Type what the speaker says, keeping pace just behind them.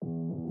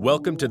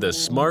Welcome to the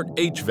Smart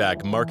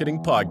HVAC Marketing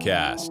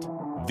Podcast,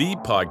 the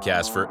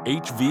podcast for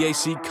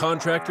HVAC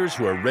contractors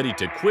who are ready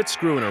to quit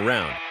screwing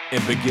around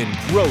and begin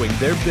growing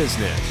their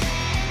business.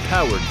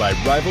 Powered by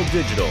Rival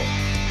Digital.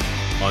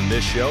 On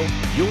this show,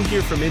 you'll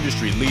hear from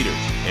industry leaders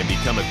and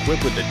become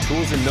equipped with the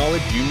tools and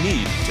knowledge you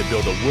need to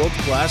build a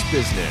world-class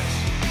business.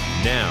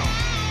 Now,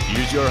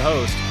 here's your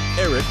host,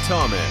 Eric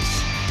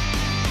Thomas.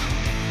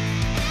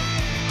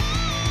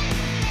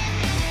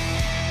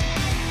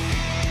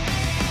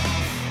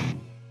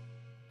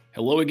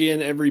 Hello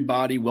again,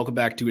 everybody. Welcome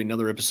back to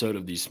another episode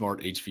of the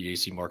Smart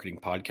HVAC Marketing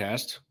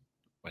Podcast.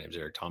 My name is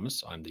Eric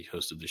Thomas. I'm the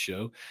host of the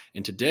show.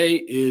 And today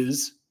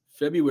is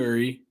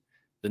February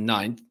the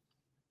 9th,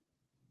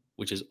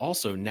 which is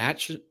also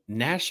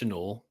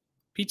National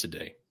Pizza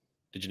Day.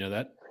 Did you know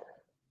that?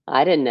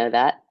 I didn't know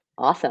that.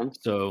 Awesome.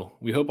 So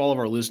we hope all of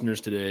our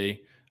listeners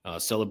today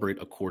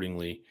celebrate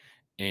accordingly.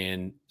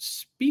 And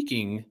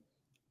speaking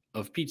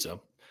of pizza,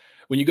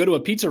 when you go to a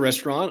pizza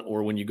restaurant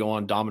or when you go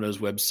on Domino's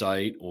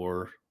website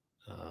or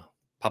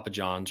Papa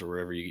John's or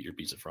wherever you get your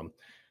pizza from,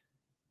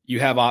 you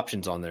have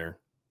options on there.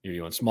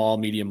 You want small,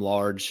 medium,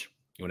 large.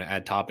 You want to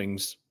add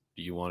toppings.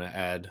 Do you want to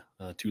add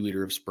 2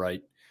 liter of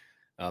Sprite?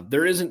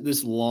 There isn't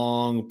this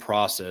long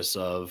process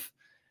of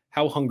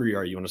how hungry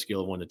are you on a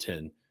scale of 1 to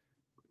 10?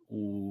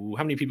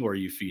 How many people are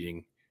you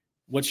feeding?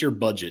 What's your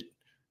budget?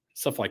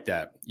 Stuff like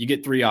that. You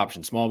get 3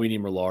 options, small,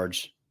 medium, or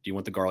large. Do you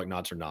want the garlic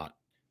knots or not?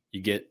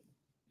 You get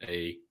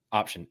a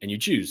option and you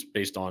choose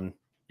based on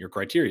your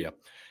criteria.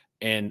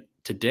 And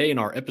today in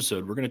our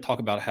episode, we're going to talk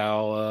about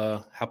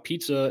how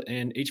pizza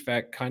and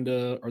HVAC kind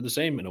of are the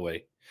same in a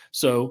way.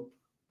 So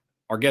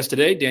our guest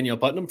today, Danielle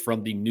Putnam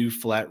from the New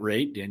Flat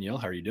Rate. Danielle,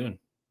 how are you doing?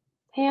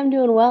 Hey, I'm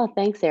doing well.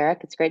 Thanks,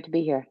 Eric. It's great to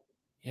be here.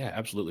 Yeah,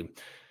 absolutely.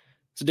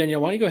 So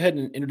Danielle, why don't you go ahead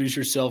and introduce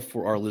yourself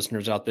for our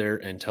listeners out there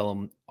and tell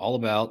them all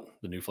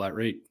about the New Flat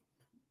Rate?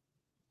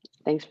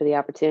 Thanks for the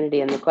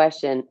opportunity and the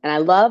question. And I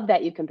love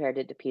that you compared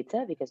it to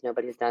pizza because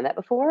nobody has done that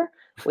before.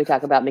 We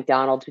talk about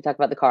McDonald's, we talk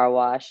about the car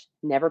wash,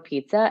 never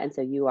pizza. And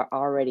so you are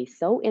already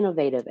so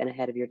innovative and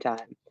ahead of your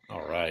time.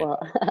 All right. Well,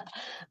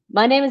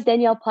 my name is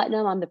Danielle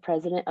Putnam. I'm the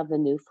president of the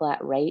New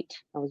Flat Rate.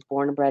 I was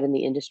born and bred in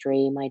the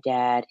industry. My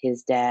dad,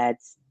 his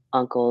dad's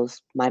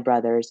uncles, my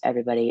brothers,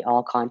 everybody,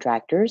 all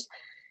contractors.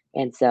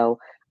 And so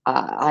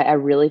I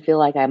really feel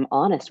like I'm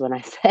honest when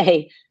I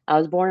say I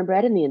was born and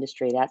bred in the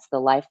industry. That's the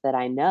life that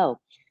I know.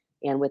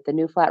 And with the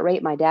New Flat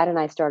Rate, my dad and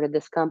I started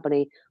this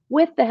company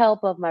with the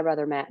help of my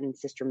brother Matt and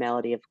sister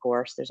Melody, of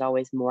course. There's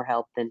always more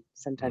help than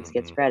sometimes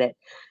gets credit.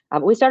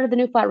 We started the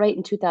New Flat Rate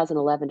in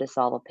 2011 to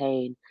solve a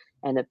pain.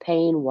 And the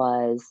pain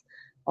was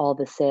all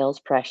the sales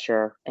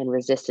pressure and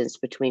resistance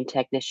between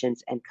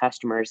technicians and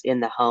customers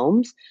in the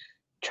homes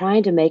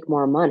trying to make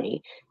more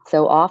money.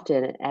 So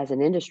often as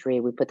an industry,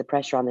 we put the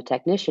pressure on the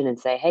technician and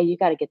say, hey, you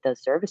got to get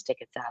those service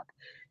tickets up.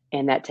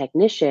 And that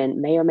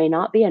technician may or may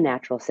not be a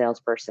natural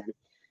salesperson.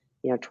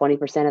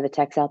 20% of the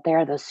techs out there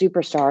are those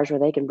superstars where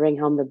they can bring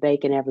home the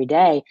bacon every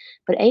day,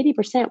 but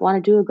 80%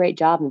 want to do a great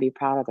job and be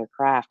proud of their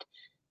craft.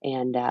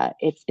 And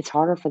it's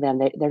harder for them.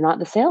 They're not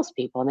the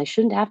salespeople and they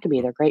shouldn't have to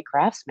be. They're great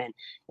craftsmen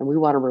and we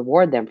want to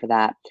reward them for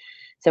that.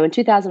 So in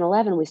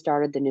 2011, we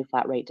started the New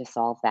Flat Rate to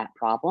solve that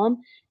problem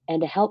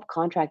and to help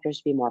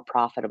contractors be more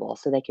profitable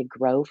so they could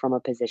grow from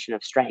a position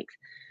of strength.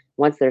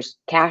 Once there's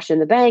cash in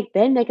the bank,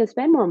 then they can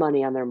spend more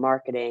money on their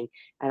marketing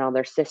and on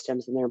their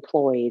systems and their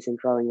employees and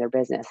growing their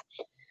business.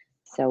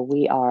 So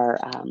we are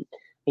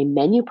a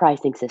menu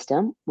pricing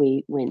system.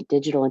 We went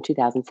digital in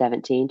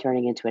 2017,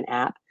 turning into an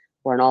app.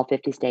 We're in all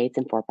 50 states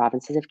and 4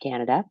 provinces of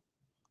Canada.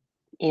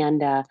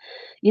 And,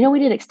 we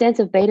did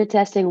extensive beta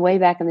testing way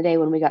back in the day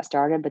when we got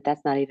started, but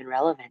that's not even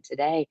relevant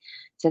today.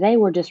 Today,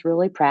 we're just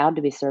really proud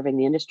to be serving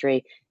the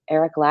industry.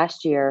 Eric,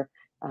 last year,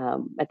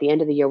 at the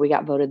end of the year, we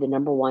got voted the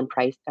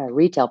 #1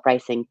 retail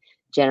pricing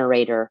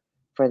generator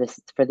for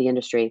the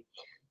industry.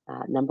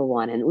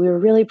 #1. And we were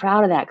really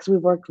proud of that because we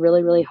worked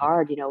really, really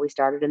hard. We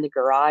started in the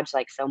garage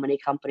like so many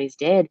companies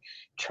did,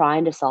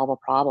 trying to solve a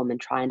problem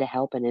and trying to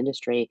help an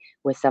industry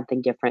with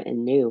something different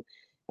and new.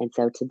 And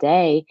so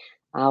today,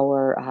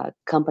 our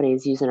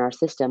companies using our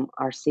system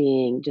are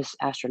seeing just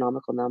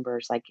astronomical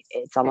numbers. Like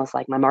it's almost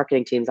like my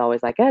marketing team's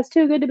always like, it's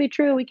too good to be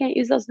true. We can't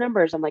use those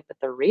numbers. I'm like, but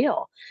they're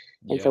real.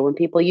 And so when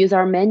people use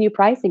our menu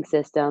pricing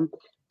system,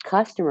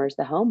 customers,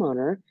 the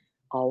homeowner,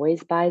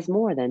 always buys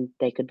more than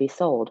they could be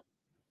sold.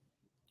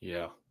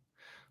 Yeah.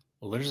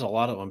 Well, there's a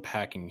lot of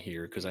unpacking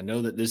here because I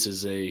know this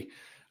is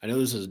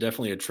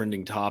definitely a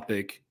trending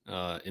topic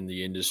in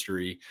the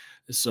industry.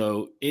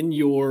 So in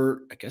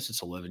I guess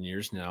it's 11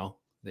 years now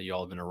that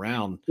y'all have been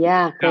around.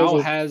 Yeah.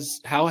 Crazy.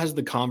 How has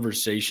the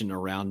conversation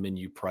around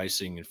menu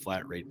pricing and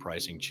flat rate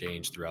pricing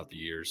changed throughout the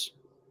years?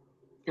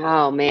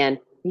 Oh man.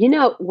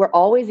 We're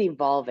always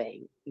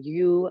evolving.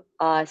 You,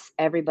 us,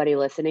 everybody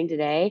listening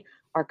today,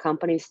 our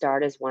companies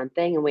start as one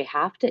thing and we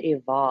have to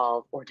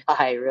evolve or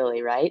die,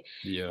 really, right?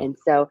 Yeah. And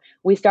so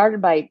we've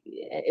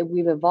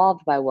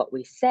evolved by what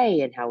we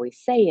say and how we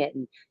say it.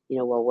 And,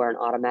 we're an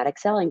automatic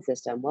selling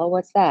system. Well,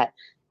 what's that?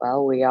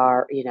 Well, we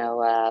are,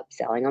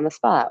 selling on the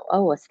spot.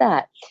 Oh, what's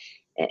that?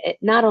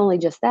 Not only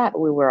just that, but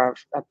we were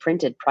a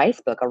printed price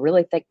book, a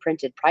really thick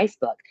printed price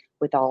book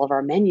with all of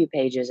our menu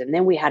pages. And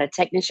then we had a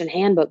technician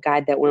handbook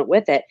guide that went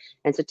with it.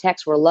 And so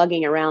techs were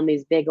lugging around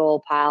these big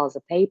old piles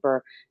of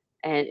paper,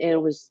 and it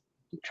was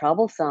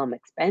troublesome,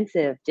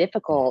 expensive,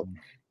 difficult. Mhm.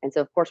 And so,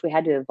 of course, we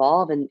had to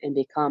evolve and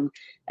become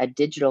a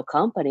digital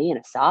company and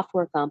a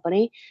software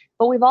company.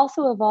 But we've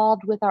also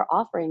evolved with our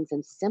offerings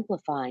and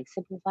simplifying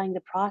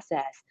the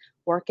process,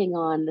 working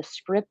on the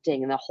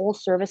scripting and the whole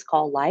service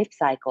call life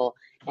cycle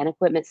and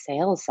equipment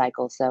sales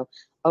cycle. So,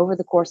 over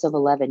the course of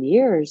 11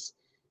 years,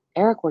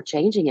 Eric, we're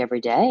changing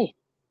every day.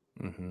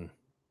 Mhm.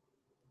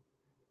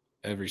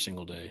 Every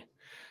single day.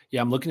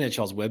 Yeah, I'm looking at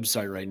y'all's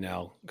website right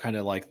now, kind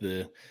of like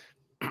the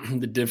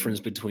the difference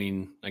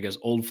between, I guess,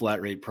 old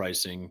flat rate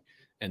pricing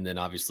and then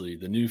obviously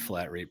the new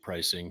flat rate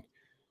pricing.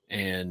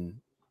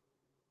 And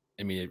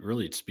I mean,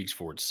 it speaks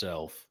for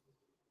itself.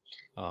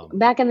 Um,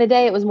 Back in the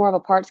day, it was more of a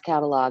parts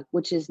catalog,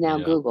 which is now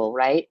yeah. Google,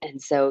 right?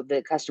 And so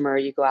the customer,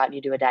 you go out and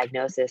you do a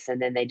diagnosis,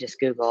 and then they just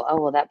Google, oh,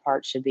 well, that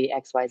part should be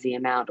XYZ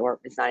amount, or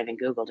it's not even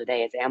Google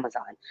today, it's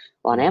Amazon.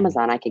 Well, on Mhm.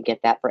 Amazon, I could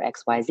get that for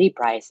XYZ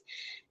price.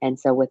 And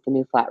so with the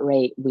new flat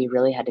rate, we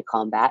really had to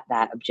combat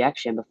that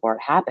objection before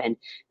it happened.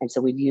 And so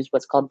we used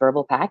what's called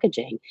verbal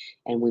packaging,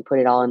 and we put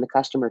it all in the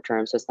customer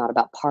terms. So it's not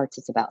about parts,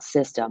 it's about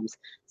systems.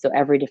 So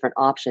every different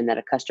option that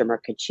a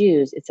customer could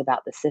choose, it's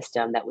about the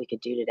system that we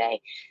could do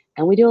today.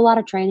 And we do a lot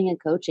of training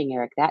and coaching,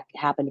 Eric. That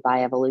happened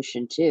by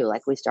evolution too.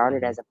 Like we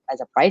started Mhm. as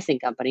a pricing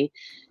company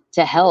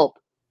to help,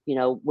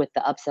 with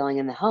the upselling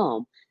in the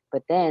home.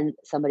 But then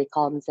somebody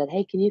called and said,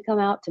 "Hey, can you come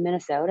out to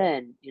Minnesota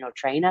and,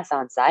 train us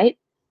on site?"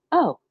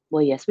 Oh,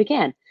 well, yes, we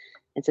can.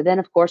 And so then,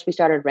 of course, we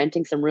started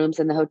renting some rooms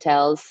in the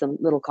hotels, some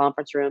little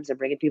conference rooms, and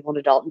bringing people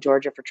to Dalton,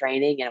 Georgia for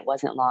training. And it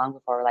wasn't long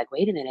before we're like,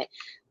 wait a minute,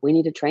 we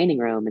need a training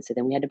room. And so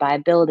then we had to buy a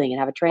building and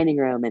have a training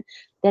room. And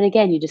then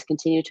again, you just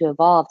continue to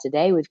evolve.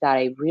 Today, we've got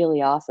a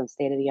really awesome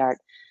state of the art,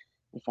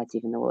 if that's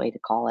even the way to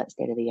call it,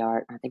 state of the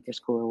art. I think there's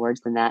cooler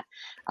words than that.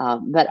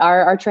 But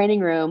our training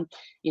room,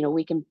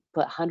 we can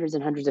put hundreds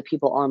and hundreds of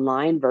people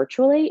online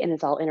virtually, and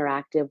it's all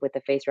interactive with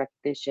the face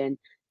recognition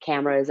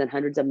cameras and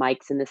hundreds of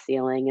mics in the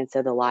ceiling. And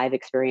so the live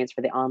experience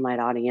for the online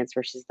audience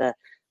versus the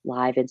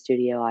live in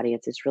studio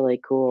audience is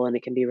really cool, and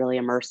it can be really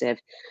immersive.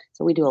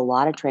 So we do a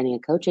lot of training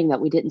and coaching that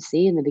we didn't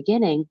see in the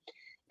beginning,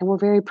 and we're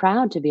very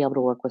proud to be able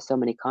to work with so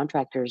many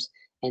contractors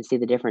and see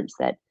the difference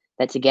that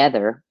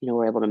together,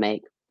 we're able to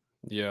make.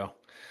 Yeah.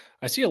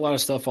 I see a lot of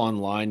stuff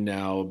online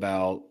now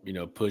about,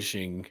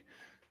 pushing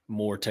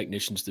more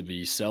technicians to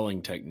be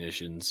selling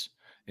technicians.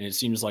 And it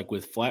seems like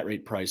with flat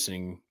rate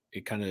pricing,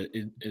 it kind of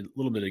a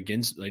little bit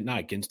against, like not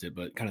against it,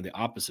 but kind of the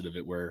opposite of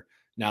it, where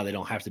now they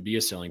don't have to be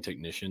a selling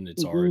technician.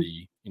 It's Mhm.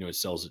 already, it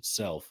sells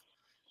itself.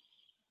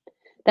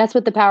 That's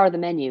what the power of the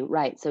menu,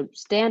 right? So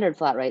standard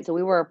flat rate. So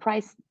we were a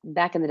price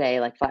back in the day,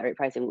 like flat rate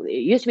pricing. It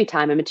used to be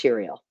time and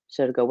material.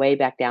 So to go way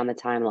back down the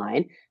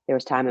timeline, there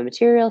was time and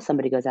material.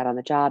 Somebody goes out on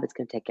the job, it's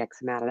going to take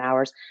X amount of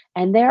hours.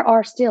 And there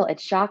are still, it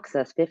shocks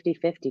us,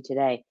 50-50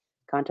 today.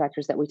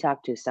 Contractors that we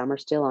talk to, some are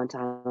still on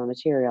time and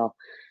material.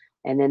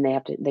 And then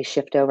they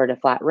shift over to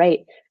flat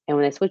rate. And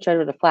when they switch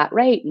over to flat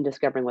rate and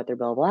discovering what their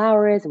billable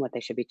hour is and what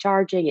they should be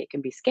charging, it can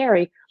be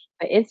scary.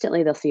 But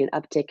instantly they'll see an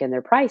uptick in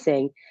their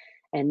pricing.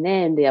 And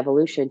then the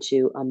evolution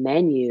to a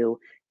menu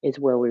is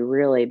where we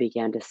really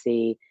began to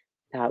see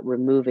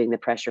removing the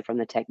pressure from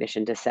the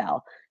technician to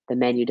sell. The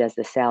menu does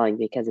the selling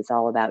because it's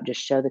all about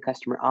just show the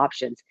customer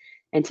options.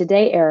 And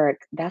today,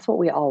 Eric, that's what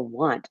we all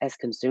want as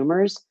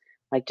consumers.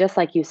 Like just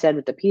like you said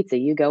with the pizza,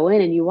 you go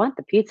in and you want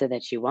the pizza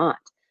that you want.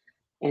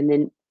 And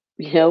then,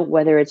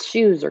 whether it's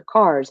shoes or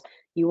cars,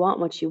 you want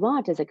what you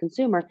want as a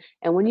consumer.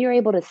 And when you're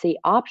able to see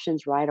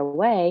options right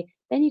away,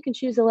 then you can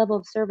choose a level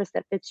of service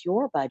that fits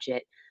your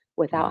budget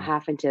without Mhm.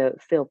 having to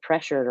feel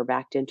pressured or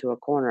backed into a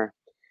corner.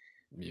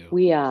 Yeah.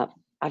 We,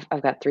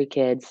 I've got 3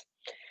 kids.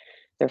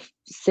 They're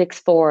 6,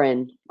 4,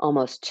 and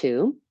almost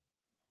 2.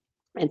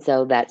 And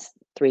so that's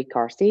 3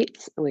 car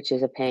seats, which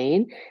is a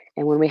pain.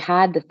 And when we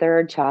had the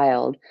 3rd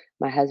child,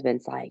 my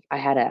husband's like, I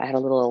had a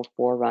little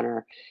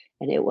 4Runner,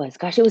 and it was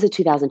a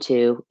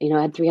 2002, it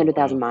had Oh,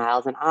 300,000 wow.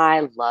 miles, and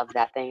I loved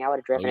that thing. I would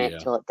have Oh, driven it yeah.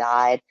 till it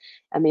died.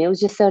 I mean, it was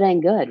just so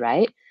dang good,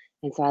 right?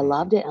 And so I Mhm.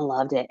 loved it and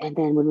loved it. And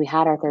then when we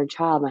had our 3rd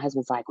child, my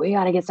husband's like, "We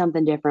gotta get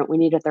something different. We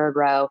need a 3rd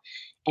row."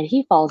 And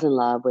he falls in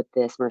love with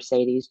this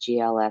Mercedes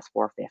GLS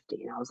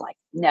 450. And I was like,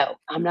 "No,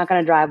 I'm not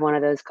gonna drive one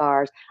of those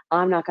cars.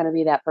 I'm not gonna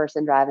be that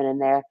person driving in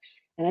there."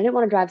 And I didn't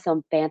want to drive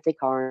some fancy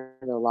car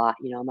in the lot.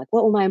 I'm like,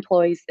 what will my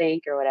employees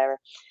think or whatever?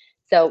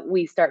 So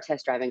we start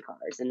test driving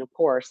cars. And of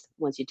course,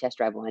 once you test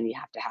drive one, you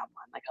have to have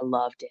one. Like I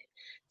loved it.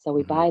 So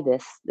we Mhm. buy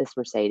this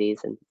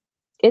Mercedes, and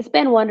it's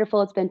been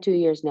wonderful. It's been 2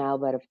 years now,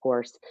 but of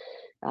course,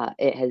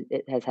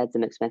 it has had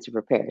some expensive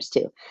repairs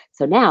too.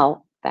 So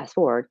now, fast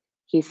forward,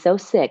 he's so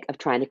sick of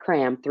trying to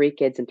cram 3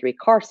 kids and 3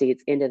 car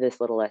seats into this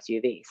little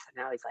SUV.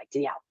 So now he's like,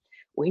 Danielle,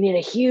 we need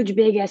a huge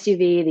big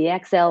SUV, the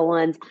XL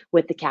ones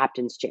with the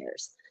captain's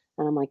chairs.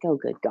 And I'm like, oh,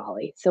 good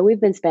golly. So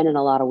we've been spending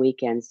a lot of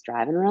weekends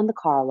driving around the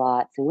car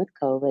lots and with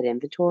COVID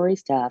inventory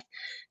stuff.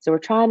 So we're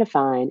trying to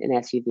find an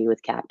SUV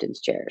with captain's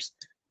chairs.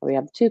 We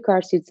have 2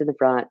 car seats in the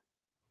front,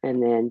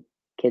 and then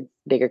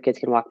bigger kids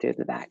can walk through in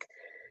the back.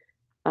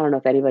 I don't know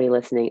if anybody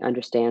listening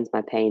understands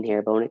my pain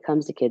here, but when it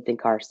comes to kids in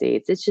car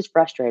seats, it's just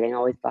frustrating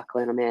always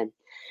buckling them in.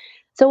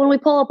 So when we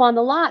pull up on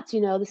the lots,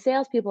 the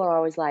salespeople are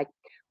always like,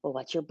 well,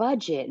 what's your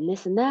budget and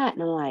this and that?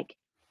 And I'm like,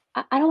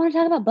 I don't want to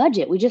talk about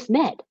budget. We just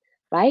met,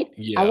 right? I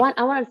Yeah. want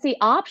to see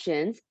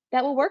options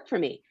that will work for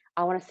me.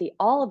 I want to see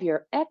all of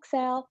your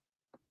XL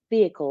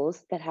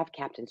vehicles that have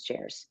captain's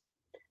chairs.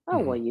 Oh,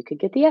 well, Mhm. you could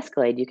get the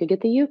Escalade, you could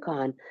get the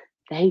Yukon.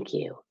 Thank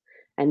you.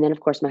 And then, of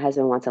course, my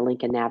husband wants a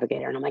Lincoln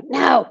Navigator. And I'm like,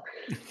 no,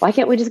 why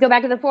can't we just go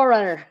back to the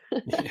Forerunner?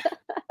 Yeah.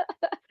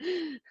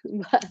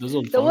 But, Those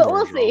old so phone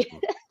we'll cars are see.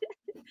 awesome.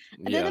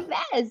 They're the Yeah.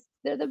 best.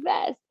 They're the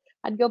best.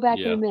 I'd go back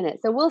in a Yeah.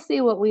 minute. So we'll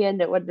see what we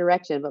end at, what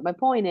direction. But my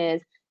point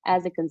is,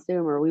 as a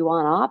consumer, we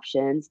want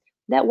options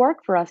that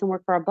work for us and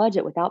work for our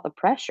budget without the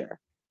pressure.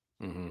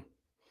 Mhm.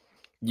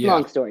 Yeah.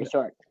 Long story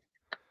short.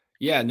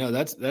 Yeah, no,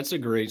 that's a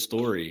great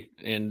story.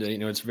 And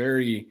it's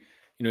very,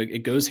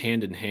 it goes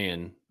hand in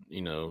hand,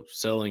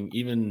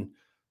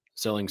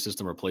 selling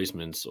system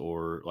replacements,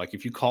 or like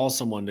if you call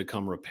someone to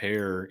come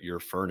repair your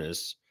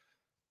furnace,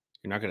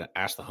 you're not going to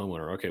ask the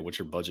homeowner, okay, what's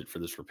your budget for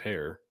this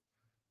repair?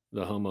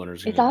 The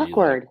homeowner's going It's to be like,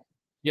 awkward.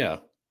 yeah,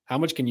 how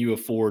much can you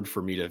afford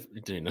for me to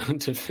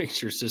to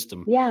fix your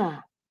system? Yeah.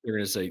 They're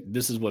going to say,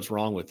 this is what's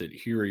wrong with it.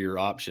 Here are your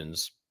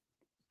options.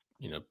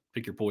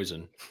 Pick your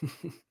poison.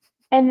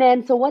 And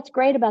then, so what's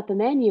great about the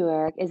menu,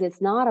 Eric, is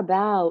it's not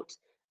about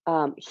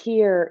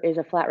here is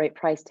a flat rate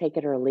price, take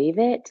it or leave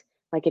it.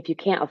 Like if you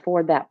can't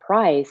afford that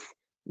price,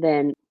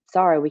 then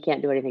sorry, we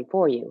can't do anything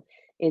for you.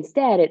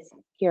 Instead, it's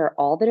here are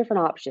all the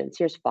different options.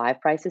 Here's 5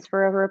 prices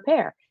for a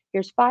repair.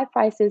 Here's 5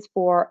 prices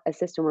for a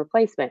system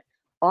replacement,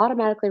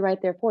 automatically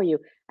right there for you.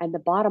 And the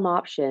bottom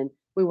option,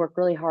 we work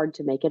really hard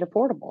to make it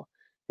affordable.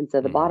 And so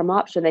the Hmm. bottom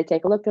option, they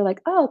take a look, they're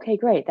like, oh, okay,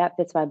 great. That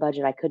fits my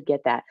budget. I could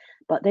get that,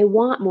 but they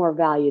want more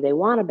value. They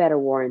want a better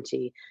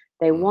warranty.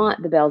 They Hmm.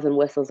 want the bells and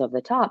whistles of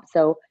the top.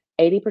 So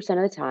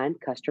 80% of the time,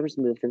 customers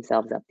move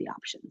themselves up the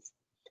options,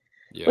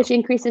 Yeah. which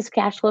increases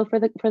cash flow for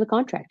the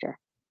contractor.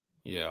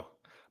 Yeah.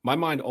 My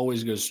mind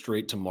always goes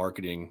straight to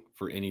marketing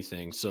for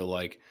anything. So,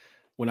 like,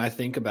 when I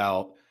think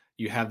about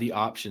you have the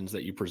options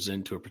that you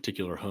present to a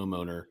particular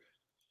homeowner,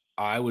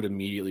 I would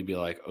immediately be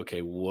like,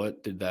 okay,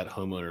 what did that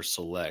homeowner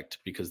select?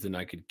 Because then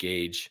I could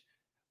gauge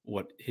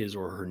what his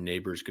or her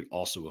neighbors could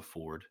also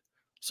afford,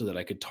 so that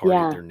I could target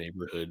Yeah, their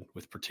neighborhood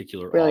with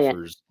particular brilliant.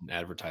 offers and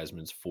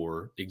advertisements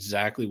for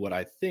exactly what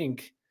I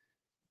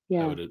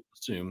Yeah, would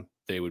assume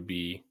they would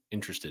be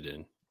interested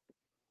in.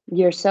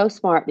 you're so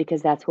smart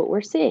because that's what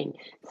we're seeing.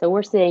 So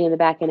we're seeing in the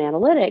back end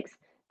analytics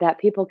that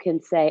people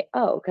can say,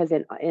 oh, because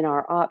in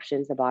our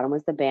options, the bottom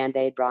was the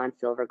Band-Aid, bronze,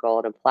 silver,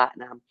 gold, and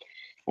platinum.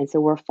 And so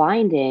we're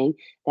finding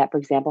that, for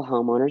example,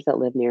 homeowners that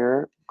live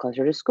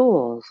closer to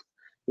schools,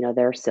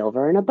 they're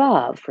silver and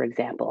above, for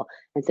example.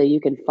 And so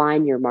you can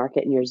find your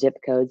market and your zip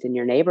codes in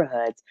your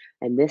neighborhoods.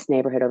 And this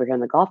neighborhood over here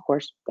on the golf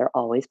course, they're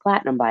always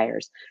platinum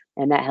buyers.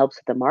 And that helps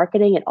with the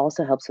marketing. It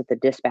also helps with the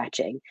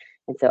dispatching.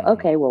 And so, Hmm.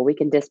 okay, well, we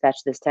can dispatch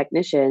this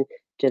technician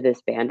to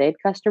this Band Aid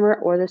customer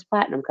or this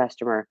platinum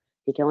customer.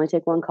 He can only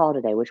take one call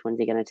today. Which one's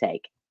he going to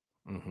take?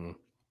 Hmm.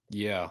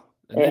 Yeah.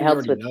 And It then you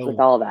helps already with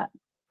know. all that.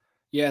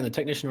 Yeah, and the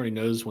technician already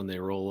knows when they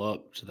roll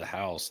up to the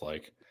house,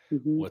 like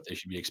Hmm. what they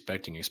should be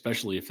expecting,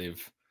 especially if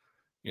they've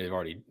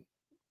already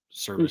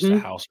serviced a Hmm.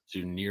 house or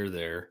two near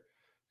there,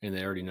 and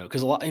they already know,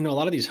 because a lot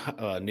of these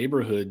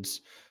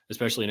neighborhoods,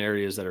 especially in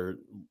areas that are a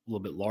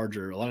little bit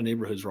larger, a lot of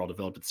neighborhoods were all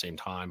developed at the same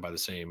time by the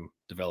same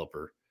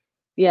developer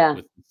Yeah.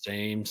 with the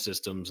same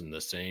systems and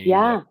the same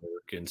Yeah.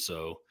 network, and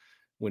so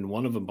when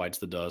one of them bites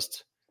the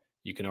dust,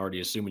 you can already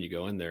assume when you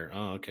go in there,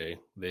 oh, okay,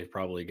 they've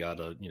probably got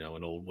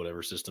an old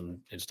whatever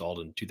system installed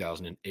in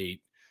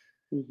 2008,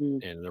 Hmm.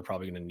 and they're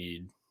probably going to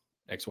need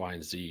X, Y,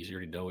 and Z. So you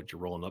already know what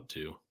you're rolling up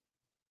to.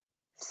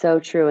 So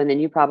true. And then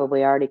you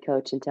probably already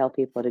coach and tell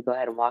people to go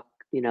ahead and walk,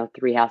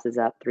 3 houses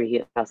up,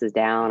 houses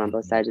down on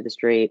both Mhm. sides of the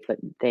street, put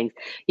things.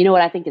 You know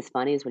what I think is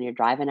funny is when you're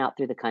driving out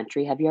through the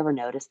country. Have you ever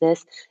noticed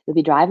this? You'll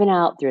be driving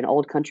out through an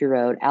old country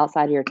road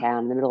outside of your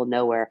town in the middle of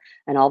nowhere,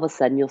 and all of a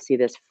sudden you'll see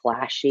this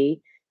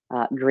flashy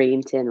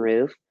green tin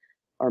roof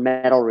or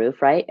metal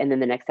roof, right? And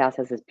then the next house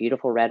has this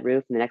beautiful red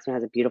roof, and the next one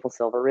has a beautiful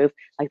silver roof.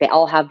 Like they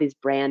all have these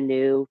brand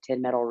new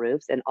tin metal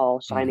roofs and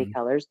all shiny Mhm.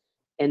 colors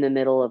in the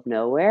middle of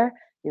nowhere.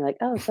 You're like,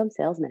 oh, some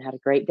salesman had a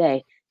great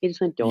day. He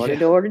just went door to Yeah,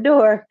 door to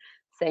door.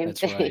 Same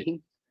that's right.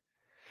 thing.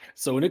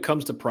 So when it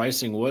comes to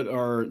pricing,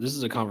 this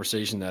is a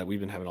conversation that we've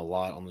been having a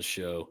lot on the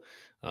show.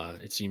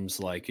 It seems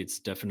like it's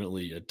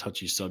definitely a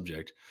touchy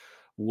subject.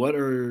 What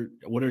are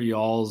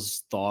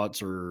y'all's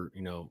thoughts or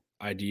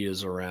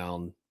ideas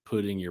around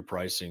putting your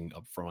pricing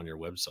up front on your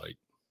website?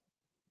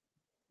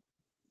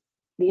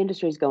 The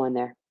industry's going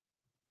there.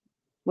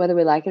 Whether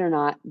we like it or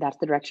not, that's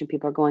the direction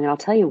people are going. And I'll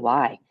tell you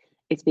why.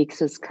 It's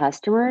because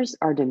customers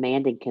are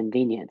demanding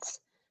convenience.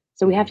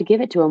 So we have Hmm. to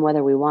give it to them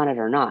whether we want it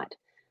or not.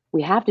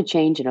 we have to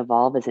change and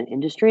evolve as an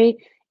industry,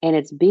 and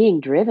it's being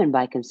driven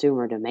by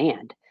consumer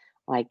demand.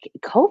 Like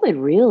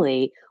COVID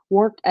really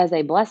worked as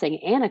a blessing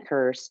and a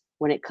curse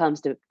when it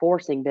comes to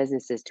forcing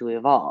businesses to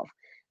evolve.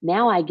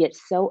 Now I get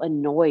so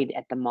annoyed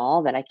at the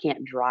mall that I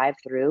can't drive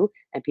through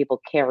and people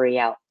carry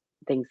out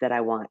things that I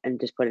want and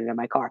just put it in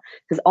my car.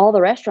 Because all the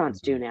restaurants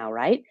do Mhm. now,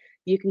 right?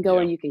 You can go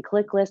Yeah. and you can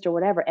click list or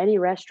whatever, any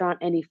restaurant,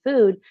 any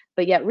food,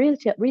 but yet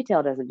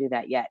retail doesn't do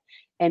that yet.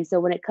 And so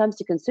when it comes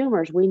to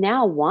consumers, we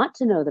now want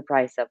to know the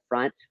price up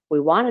front.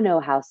 We want to know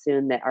how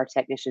soon that our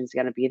technician's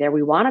going to be there.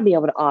 We want to be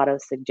able to auto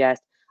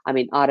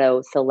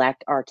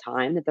select our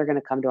time that they're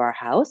going to come to our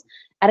house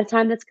at a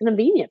time that's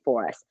convenient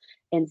for us.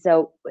 And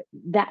so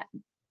that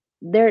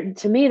there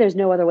to me there's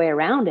no other way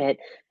around it.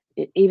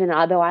 Even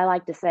although I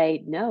like to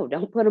say no,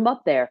 don't put them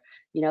up there,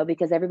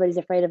 because everybody's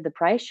afraid of the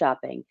price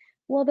shopping.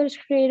 Well, there's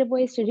creative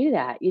ways to do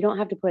that. You don't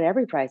have to put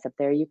every price up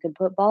there. You can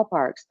put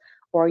ballparks,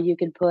 or you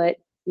can put,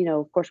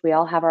 of course, we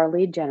all have our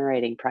lead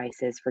generating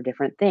prices for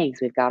different things.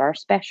 We've got our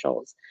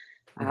specials.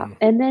 Mhm.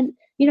 And then,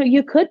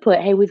 you could put,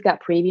 hey, we've got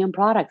premium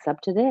products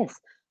up to this,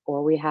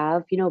 or we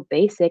have,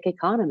 basic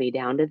economy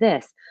down to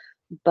this.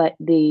 But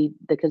the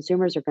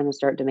consumers are going to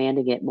start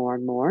demanding it more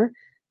and more.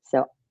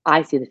 So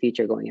I see the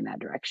future going in that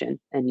direction,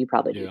 and you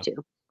probably do Yeah.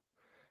 too.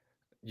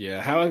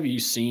 Yeah. How have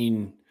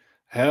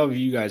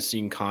you guys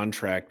seen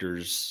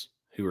contractors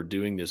who are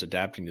doing this,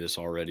 adapting to this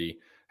already?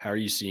 How are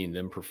you seeing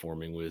them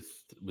performing with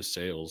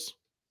sales?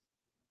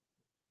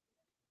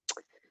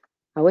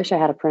 I wish I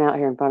had a printout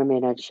here in front of me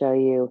and I'd show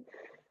you.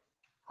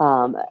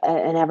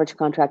 An average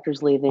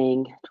contractor's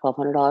leaving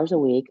 $1,200 a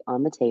week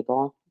on the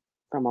table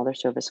from all their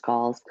service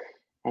calls,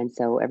 and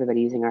so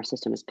everybody using our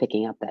system is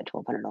picking up that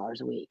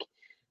 $1,200 a week.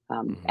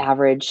 Mhm.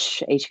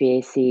 Average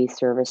HVAC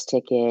service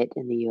ticket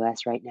in the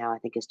U.S. right now, I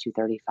think, is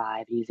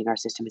 235. Using our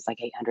system is like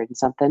 800 and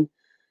something.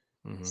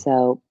 Mhm.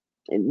 So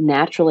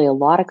naturally, a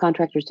lot of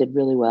contractors did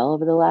really well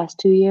over the last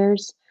 2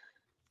 years.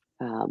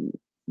 Um,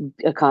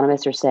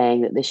 Economists are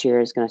saying that this year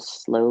is going to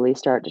slowly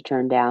start to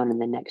turn down, and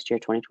then next year,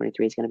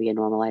 2023, is going to be a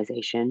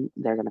normalization.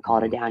 They're going to call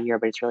it a Mhm. down year,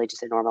 but it's really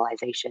just a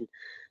normalization,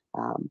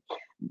 um,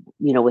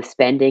 with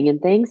spending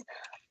and things.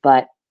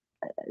 But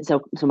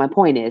so my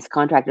point is,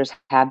 contractors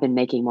have been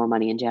making more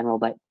money in general,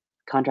 but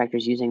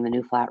contractors using the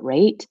new flat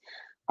rate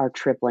are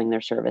tripling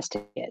their service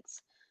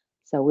tickets.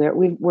 So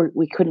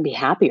we couldn't be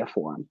happier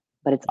for them.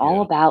 But it's all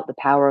Yeah. about the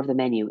power of the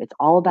menu. It's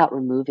all about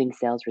removing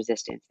sales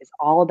resistance. It's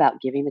all about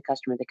giving the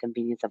customer the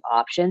convenience of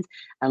options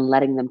and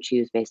letting them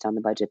choose based on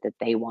the budget that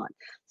they want.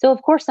 So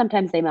of course,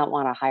 sometimes they might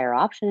want a higher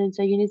option, and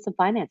so you need some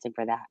financing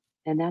for that,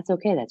 and that's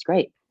okay. That's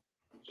great.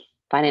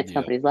 Finance Yeah.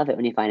 companies love it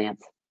when you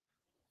finance.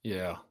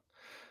 Yeah.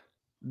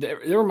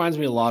 That reminds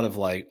me a lot of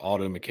like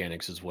auto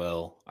mechanics as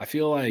well.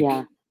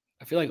 Yeah,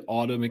 I feel like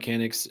auto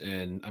mechanics,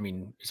 and I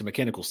mean it's a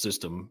mechanical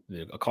system.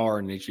 A car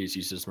and an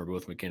HVAC system are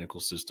both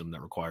mechanical system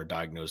that require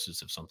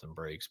diagnosis if something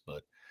breaks.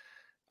 But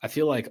I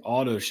feel like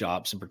auto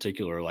shops in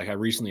particular, like I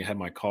recently had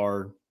my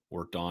car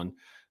worked on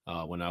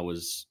when I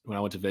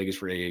went to Vegas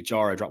for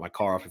AHR. I dropped my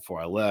car off before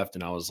I left,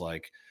 and I was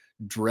like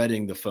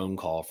dreading the phone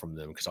call from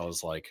them because I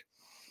was like,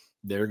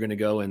 they're going to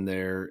go in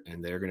there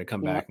and they're going to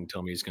come yep, back and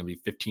tell me it's going to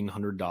be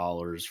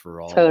 $1,500 for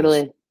all this.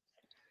 totally.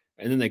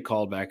 And then they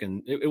called back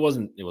and it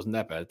wasn't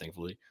that bad,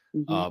 thankfully.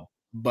 Hmm.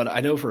 But I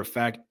know for a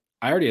fact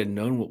I already had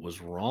known what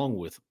was wrong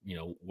with,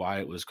 why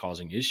it was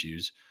causing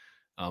issues.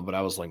 But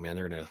I was like, man,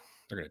 they're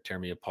gonna tear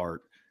me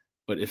apart.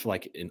 But if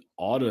like an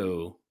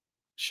auto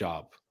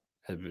shop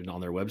had been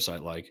on their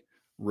website, like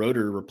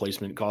rotor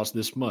replacement costs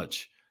this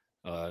much,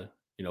 uh,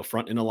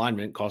 front end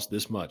alignment costs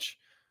this much,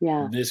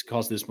 Yeah, this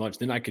costs this much,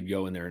 then I could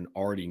go in there and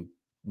already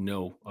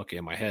know, okay,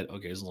 in my head,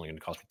 okay, this is only gonna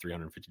cost me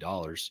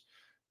 $350.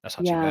 That's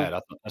not too yeah. bad. I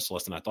thought that's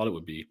less than I thought it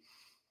would be.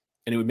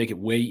 And it would make it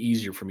way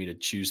easier for me to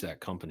choose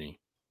that company.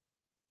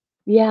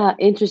 Yeah,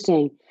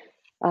 interesting.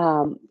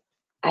 Um,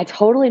 I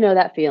totally know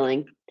that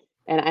feeling,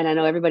 and I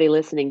know everybody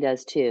listening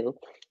does too,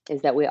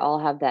 is that we all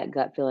have that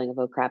gut feeling of,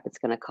 "Oh, crap, it's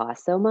gonna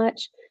cost so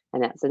much,"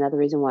 and that's another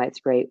reason why it's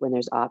great when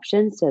there's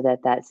options so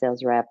that that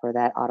sales rep or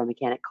that auto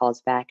mechanic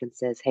calls back and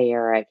says, "Hey,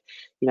 Eric,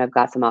 I've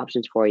got some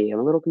options for you.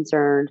 I'm a little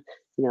concerned,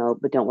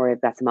 but don't worry,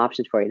 I've got some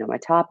options for you. My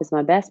top is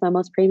my best, my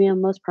most premium,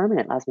 most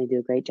permanent, allows me to do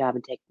a great job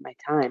and take my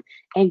time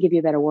and give you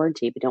a better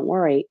warranty, but don't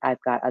worry,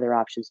 I've got other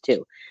options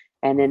too."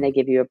 And then they Mhm.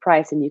 give you a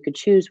price and you could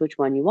choose which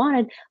one you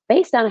wanted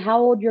based on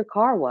how old your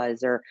car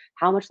was or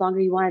how much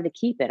longer you wanted to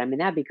keep it. I mean,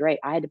 that'd be great.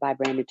 I had to buy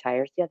brand new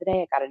tires the other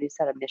day. I got a new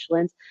set of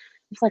Michelin's.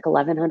 It was like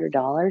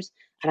 $1,100,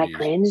 and I Jeez.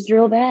 cringed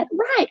real bad.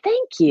 Right?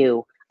 Thank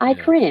you. I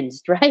Yeah.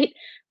 cringed, right?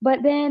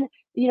 But then,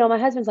 my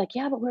husband's like,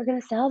 "Yeah, but we're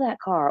gonna sell that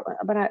car."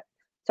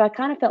 So I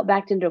kind of felt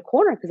backed into a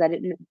corner because I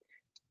didn't.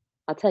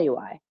 I'll tell you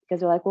why.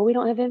 Because they're like, "Well, we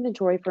don't have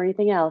inventory for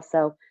anything else,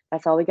 so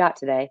that's all we got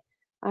today."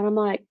 And I'm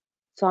like,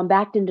 so I'm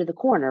backed into the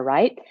corner,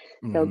 right?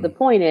 So the Mhm.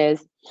 point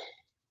is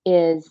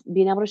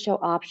being able to show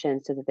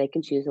options so that they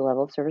can choose the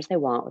level of service they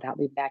want without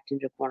being backed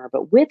into a corner.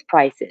 But with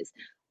prices,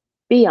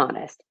 be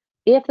honest.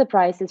 If the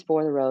prices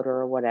for the rotor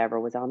or whatever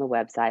was on the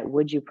website,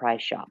 would you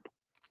price shop?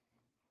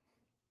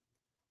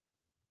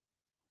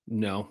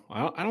 No,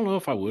 I don't know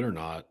if I would or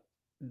not.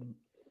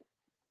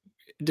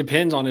 It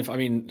depends on I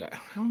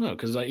don't know,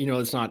 because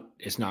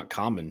it's not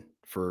common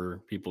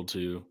for people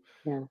to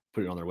Yeah.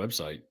 put it on their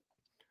website.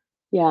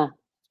 Yeah.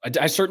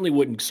 I certainly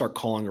wouldn't start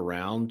calling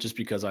around just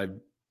because I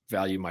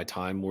value my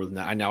time more than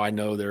that. I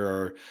know there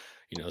are,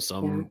 Yeah.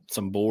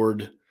 some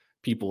bored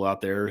people out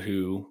there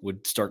who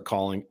would start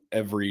calling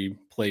every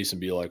place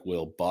and be like,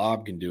 "Well,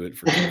 Bob can do it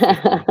for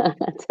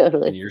 250," and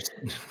Totally. you're,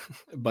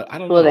 but I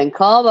don't Well, know. then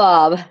call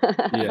Bob.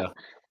 Yeah,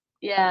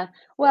 Yeah.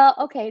 Well,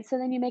 okay. So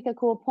then you make a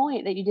cool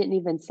point that you didn't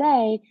even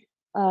say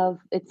of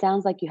it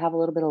sounds like you have a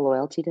little bit of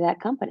loyalty to that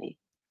company.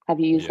 Have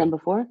you used yeah. them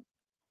before?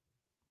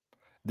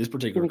 This Your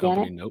particular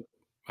company, mechanic? nope,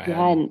 I You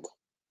hadn't. hadn't.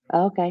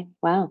 Oh, okay.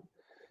 Wow.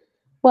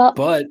 Well,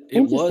 But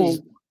it was,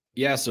 interesting.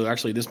 yeah. So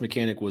actually, this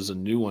mechanic was a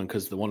new one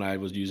because the one I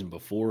was using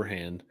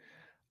beforehand,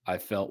 I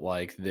felt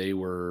like they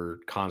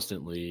were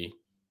constantly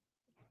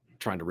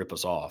trying to rip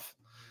us off.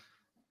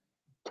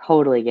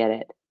 Totally get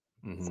it.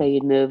 So Hmm.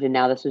 you'd moved and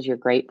now this was your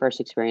great first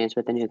experience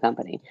with a new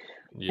company.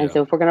 And Yeah.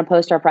 so if we're going to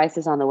post our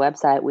prices on the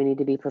website, we need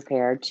to be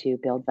prepared to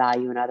build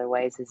value in other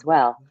ways as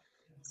well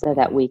so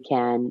that Hmm. we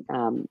can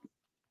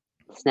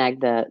snag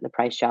the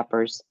price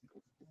shoppers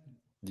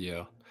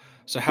Yeah.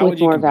 So how would with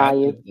you more combat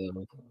value. that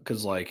though?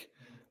 Because like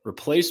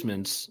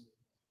replacements,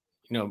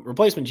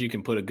 replacements you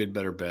can put a good,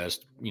 better,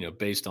 best,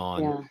 based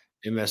on Yeah.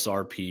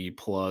 MSRP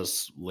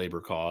plus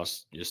labor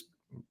costs. Just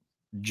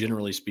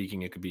generally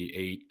speaking, it could be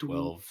 8, Hmm.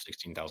 12,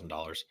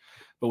 $16,000.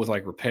 But with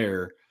like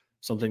repair,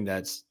 something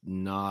that's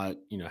not,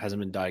 hasn't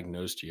been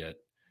diagnosed yet.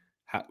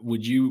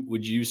 Would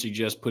you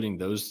suggest putting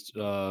those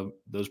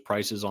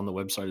prices on the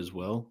website as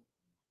well?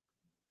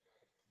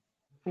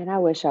 And I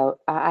wish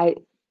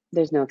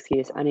there's no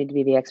excuse. I need to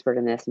be the expert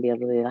in this and be able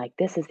to be like,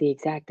 this is the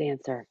exact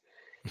answer.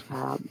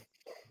 Um,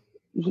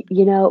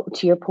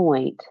 to your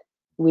point,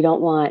 we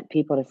don't want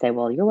people to say,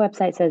 well, your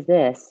website says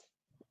this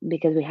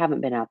because we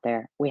haven't been out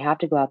there. We have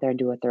to go out there and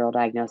do a thorough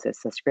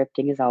diagnosis. So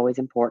scripting is always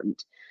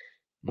important.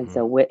 And Hmm.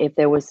 so if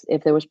there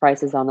was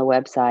prices on the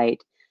website,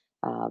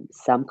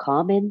 some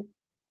common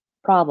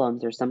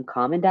problems or some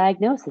common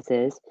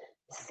diagnoses,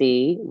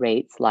 see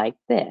rates like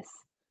this.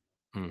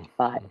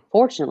 But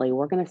fortunately,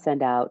 we're going to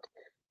send out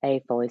a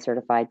fully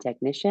certified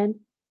technician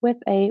with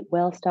a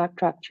well stocked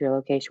truck to your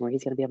location where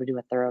he's going to be able to do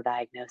a thorough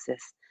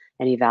diagnosis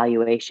and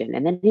evaluation.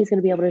 And then he's going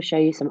to be able to show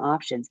you some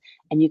options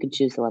and you can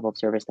choose the level of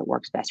service that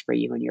works best for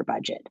you and your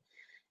budget.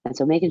 And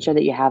so making sure Yeah.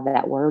 that you have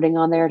that wording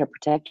on there to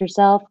protect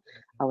yourself,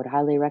 I would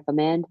highly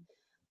recommend.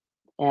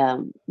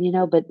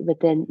 But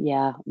then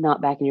yeah,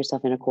 not backing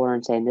yourself in a corner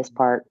and saying this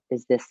part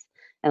is this,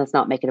 and let's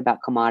not make it about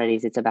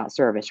commodities. It's about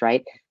service,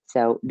 right?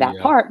 So that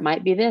Yeah. part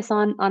might be this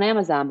on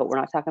Amazon, but we're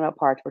not talking about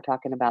parts. We're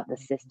talking about the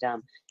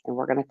system, and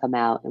we're going to come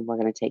out and we're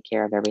going to take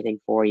care of everything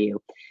for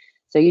you.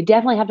 So you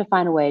definitely have to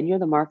find a way, and you're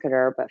the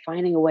marketer, but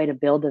finding a way to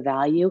build the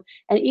value,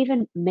 and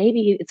even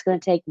maybe it's going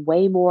to take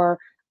way more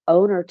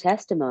owner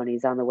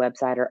testimonies on the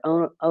website or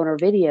owner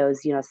videos,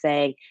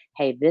 saying,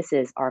 hey, this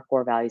is our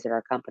core values at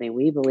our company.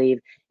 We believe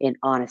in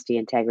honesty,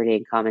 integrity,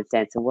 and common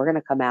sense. And we're going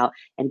to come out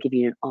and give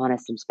you an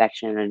honest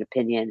inspection and an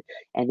opinion.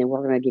 And then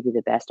we're going to give you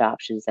the best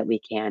options that we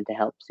can to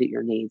help suit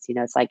your needs.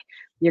 It's like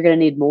you're going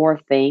to need more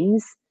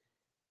things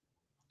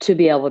to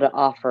be able to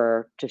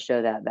offer to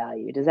show that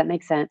value. Does that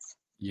make sense?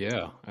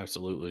 Yeah,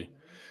 absolutely.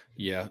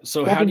 Yeah.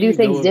 So You have how to do do you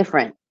things go?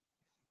 different.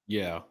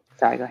 Yeah.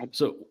 Sorry, go ahead.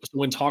 So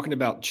when talking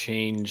about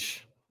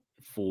change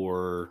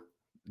for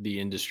the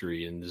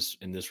industry in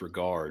this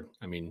regard,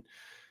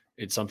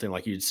 it's something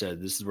like you'd said,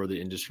 this is where the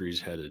industry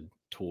is headed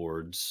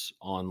towards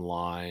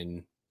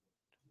online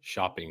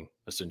shopping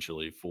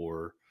essentially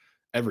for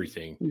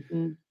everything.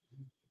 Hmm.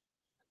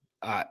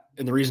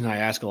 And the reason I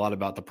ask a lot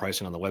about the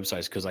pricing on the website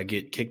is because I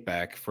get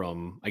kickback,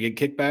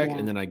 and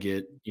Yeah, then I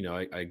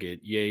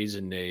get yays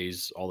and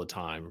nays all the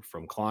time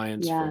from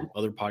clients, yeah. from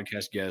other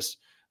podcast guests.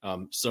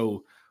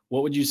 So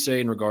what would you say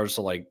in regards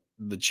to like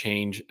the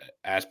change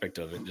aspect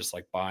of it, just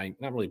like buying,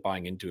 not really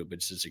buying into it, but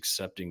just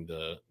accepting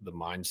the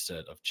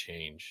mindset of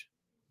change?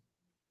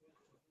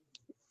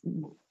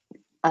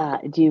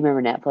 Do you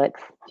remember Netflix?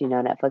 Do you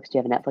know Netflix? Do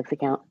you have a Netflix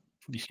account?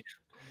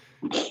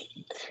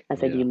 I said,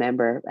 do Yeah. you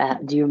remember?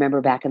 Do you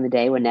remember back in the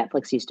day when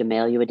Netflix used to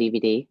mail you a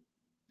DVD?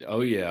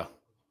 Oh yeah.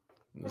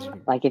 This is-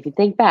 Like, if you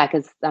think back, I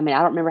don't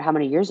remember how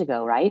many years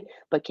ago, right?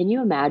 But can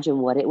you imagine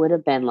what it would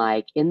have been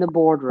like in the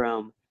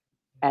boardroom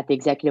at the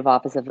executive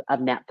office of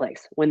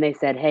Netflix when they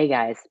said, hey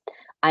guys,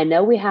 I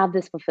know we have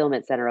this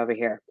fulfillment center over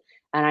here,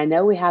 and I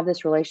know we have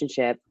this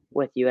relationship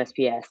with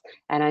USPS,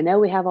 and I know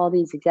we have all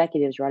these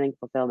executives running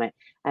fulfillment,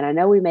 and I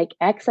know we make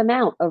X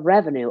amount of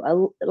revenue,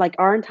 like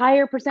our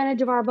entire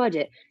percentage of our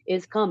budget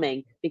is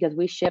coming because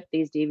we ship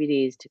these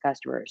DVDs to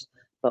customers,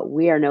 but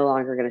we are no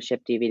longer going to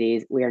ship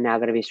DVDs. We are now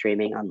going to be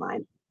streaming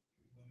online.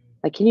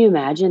 Like, can you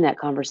imagine that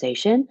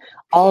conversation?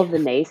 All of the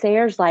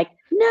naysayers, like,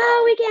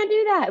 no, we can't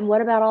do that. And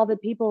what about all the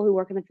people who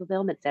work in the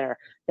fulfillment center,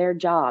 their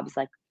jobs?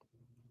 Like,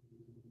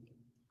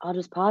 I'll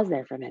just pause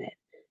there for a minute.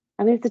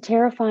 It's a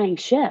terrifying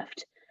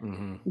shift,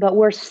 Mhm. but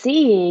we're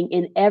seeing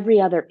in every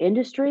other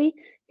industry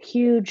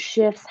huge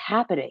shifts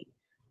happening.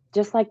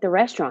 Just like the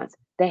restaurants,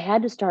 they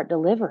had to start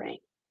delivering.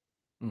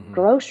 Mhm.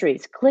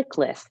 Groceries, click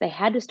lists, they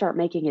had to start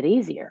making it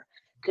easier.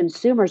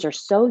 Consumers are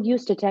so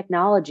used to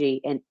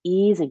technology and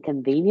ease and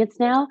convenience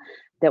now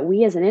that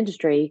we as an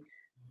industry,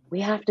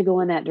 we have to go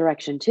in that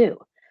direction too.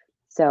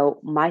 So,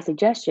 my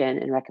suggestion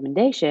and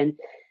recommendation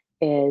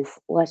is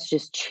let's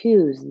just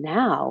choose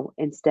now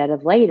instead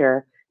of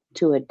later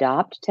to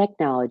adopt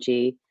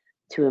technology,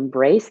 to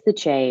embrace the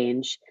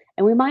change.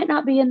 And we might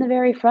not be in the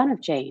very front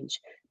of change,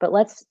 but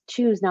let's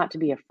choose not to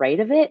be afraid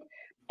of it.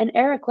 And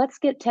Eric, let's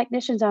get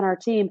technicians on our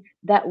team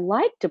that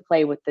like to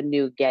play with the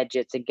new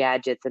gadgets and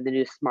the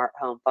new smart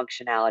home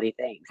functionality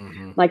things.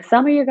 Mhm. Like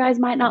some of your guys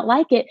might not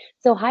like it,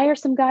 so hire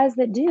some guys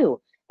that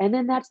do. And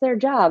then that's their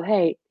job.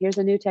 Hey, here's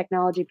a new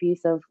technology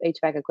piece of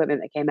HVAC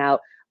equipment that came out.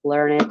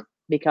 Learn it,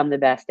 become the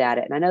best at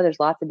it. And I know there's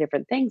lots of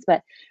different things,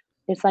 but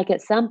it's like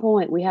at some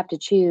point we have to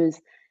choose.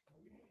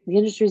 The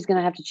industry is going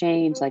to have to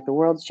change. Like the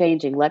world's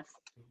changing. Let's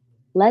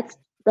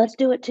let's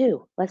do it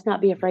too. Let's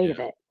not be afraid of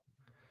Yeah. it.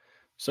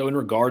 So in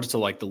regards to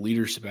like the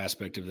leadership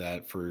aspect of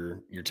that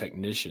for your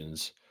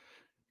technicians,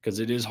 because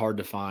it is hard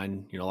to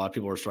find, a lot of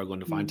people are struggling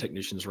to find Mm,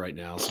 technicians right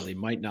now. So they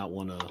might not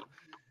want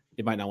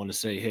to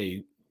say,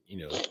 hey, you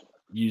know,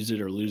 use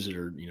it or lose it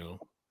or,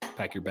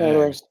 pack your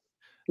totally. bags.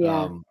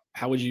 Yeah.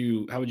 How would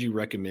you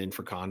recommend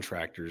for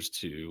contractors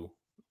to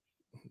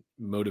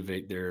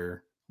motivate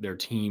their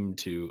team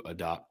to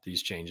adopt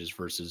these changes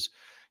versus,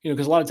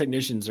 because a lot of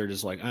technicians are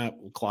just like,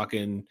 we'll clock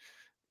in,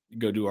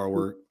 go do our Mm,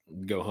 work,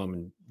 go home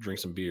and drink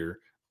some beer,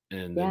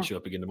 and then yeah. show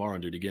up again tomorrow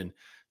and do it again.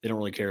 They don't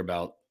really care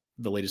about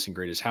the latest and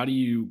greatest. How do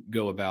you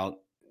go about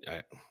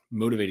uh,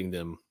 motivating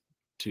them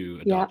to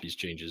Yeah. adopt these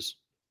changes?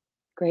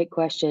 Great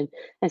question.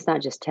 It's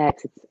not just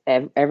techs,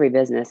 it's every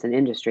business and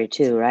industry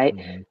too, right?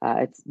 Hmm.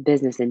 It's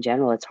business in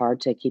general. It's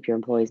hard to keep your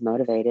employees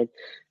motivated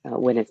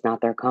when it's not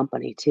their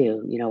company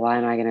too. Why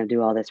am I going to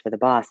do all this for the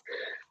boss?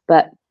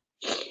 But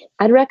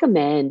I'd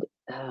recommend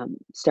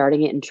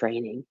starting it in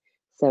training.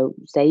 So,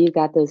 say you've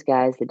got those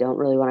guys that don't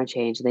really want to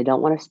change and they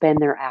don't want to spend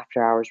their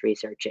after hours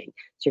researching.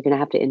 So, you're going to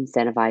have to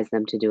incentivize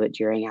them to do it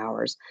during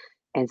hours.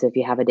 And so, if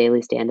you have a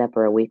daily stand up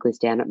or a weekly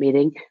stand up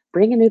meeting,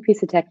 bring a new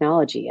piece of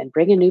technology and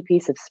bring a new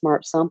piece of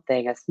smart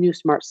something, new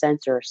smart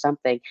sensor or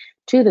something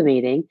to the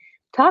meeting.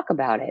 Talk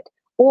about it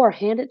or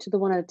hand it to the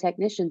one of the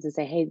technicians and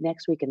say, hey,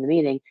 next week in the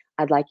meeting,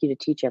 I'd like you to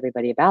teach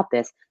everybody about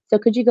this. So,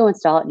 could you go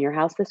install it in your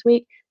house this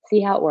week? See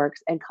how it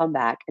works, and come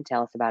back and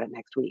tell us about it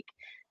next week.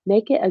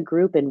 Make it a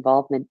group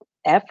involvement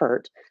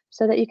effort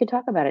so that you can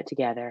talk about it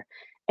together.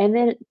 And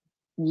then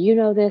you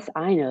know this,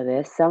 I know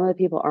this. Some of the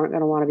people aren't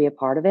going to want to be a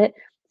part of it.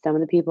 Some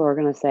of the people are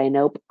going to say,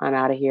 nope, I'm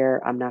out of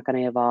here. I'm not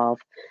going to evolve.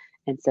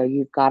 And so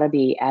you've got to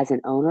be, as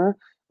an owner,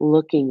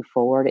 looking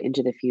forward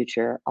into the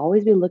future.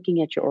 Always be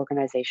looking at your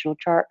organizational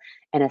chart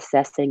and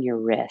assessing your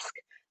risk.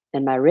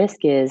 And my risk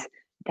is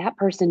that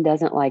person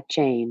doesn't like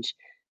change.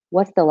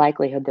 What's the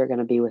likelihood they're going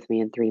to be with me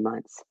in 3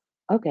 months?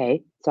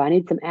 Okay, so I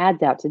need some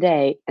ads out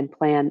today and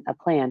plan a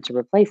plan to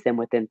replace them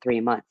within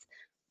 3 months.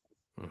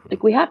 Hmm.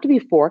 Like we have to be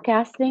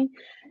forecasting.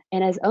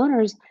 And as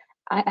owners,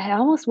 I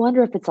almost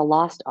wonder if it's a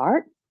lost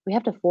art. We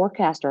have to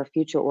forecast our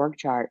future org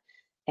chart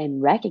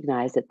and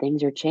recognize that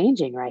things are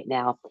changing right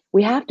now.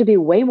 We have to be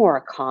way more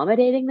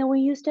accommodating than we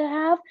used to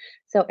have.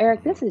 So,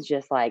 Eric, Hmm. this is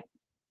just like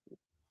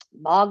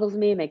boggles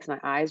me, makes my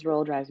eyes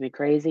roll, drives me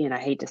crazy. And I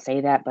hate to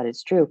say that, but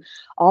it's true.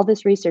 All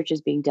this research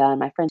is being done.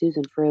 My friend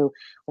Susan Frew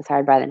was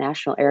hired by the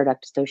National Air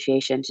Duct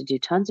Association to do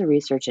tons of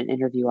research and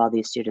interview all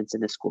these students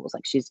in the schools.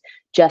 Like she's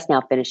just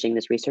now finishing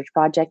this research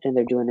project and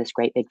they're doing this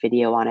great big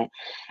video on it.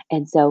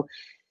 And so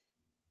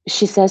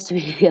she says to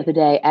me the other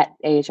day at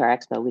AHR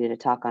Expo, we did a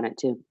talk on it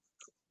too.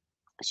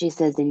 She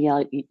says,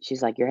 Danielle,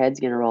 she's like, your head's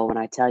going to roll when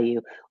I tell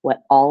you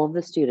what all of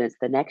the students,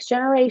 the next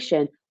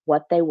generation,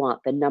 what they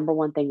want, the number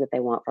one thing that they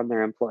want from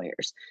their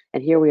employers.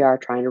 And here we are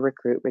trying to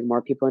recruit, bring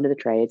more people into the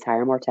trades,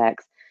 hire more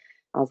techs.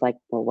 I was like,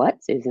 well,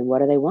 what, Susan? What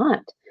do they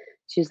want?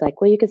 She's like,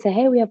 well, you could say,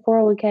 hey, we have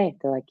 401k.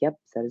 They're like, yep,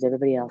 so does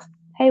everybody else.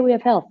 Hey, we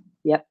have health.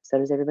 Yep, so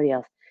does everybody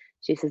else.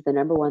 She says, the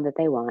number one that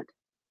they want.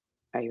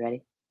 Are you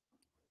ready?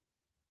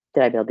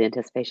 Did I build the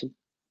anticipation?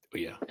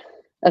 But yeah.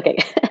 Okay,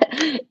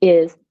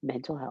 is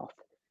mental health.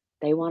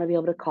 They want to be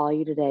able to call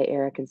you today,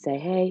 Eric, and say,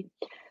 hey,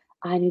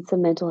 I need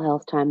some mental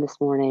health time this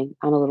morning.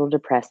 I'm a little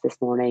depressed this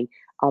morning.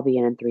 I'll be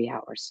in 3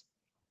 hours.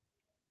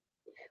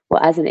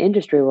 Well, as an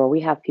industry where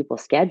we have people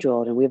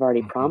scheduled and we've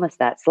already Hmm. promised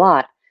that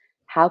slot,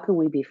 how can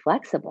we be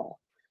flexible?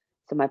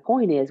 So, my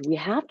point is, we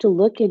have to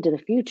look into the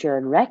future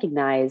and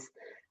recognize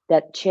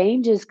that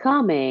change is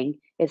coming.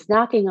 It's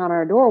knocking on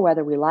our door,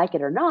 whether we like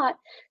it or not.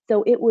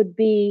 So, it would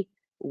be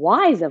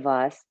wise of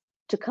us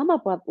to come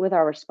up with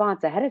our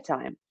response ahead of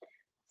time.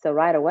 So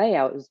right away,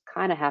 I was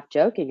kind of half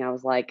joking. I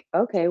was like,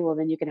 okay, well,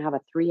 then you can have a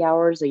 3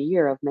 hours a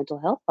year of mental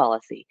health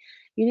policy.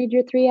 You need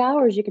your 3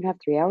 hours, you can have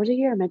 3 hours a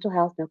year of mental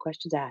health, no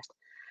questions asked.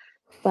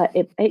 But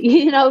it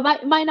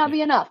might not Yeah.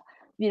 be enough.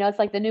 It's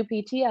like the new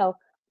PTO.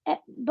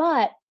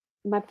 But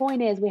my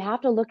point is, we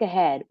have to look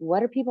ahead.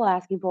 What are people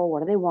asking for?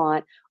 What do they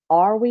want?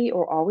 Are we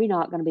or are we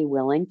not going to be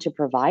willing to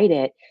provide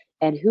it?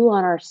 And who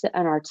on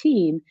our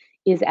team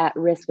is at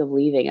risk of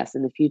leaving us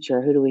in the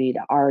future? Who do we need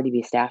to already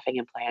be staffing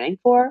and planning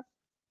for?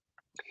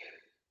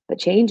 but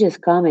change is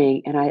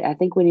coming. And I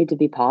think we need to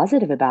be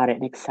positive about it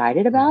and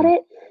excited about Mhm.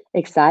 it,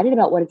 excited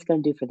about what it's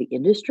going to do for the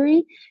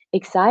industry,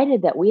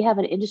 excited that we have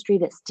an industry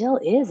that still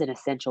is an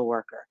essential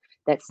worker,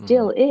 that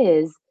still Mhm.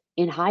 is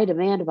in high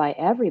demand by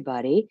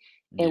everybody.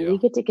 And we Yeah.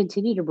 get to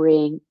continue to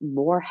bring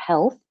more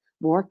health,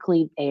 more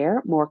clean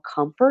air, more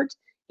comfort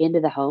into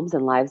the homes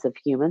and lives of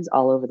humans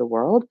all over the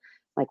world.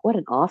 Like, what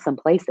an awesome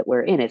place that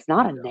we're in. It's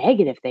not a Yeah.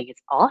 negative thing,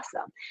 it's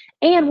awesome.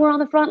 And Yeah. we're on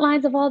the front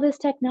lines of all this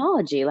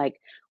technology. Like,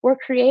 we're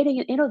creating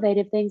and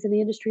innovative things in the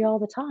industry all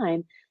the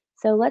time.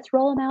 So let's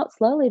roll them out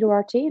slowly to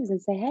our teams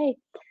and say, hey,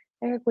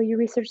 Eric, will you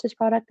research this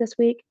product this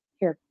week?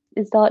 Here,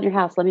 install it in your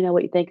house. Let me know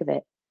what you think of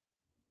it.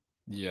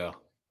 Yeah.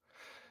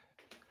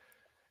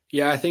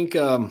 Yeah, I think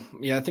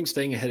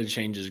staying ahead of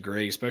change is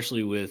great,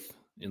 especially with,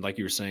 and like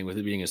you were saying, with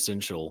it being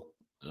essential.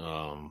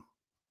 Um,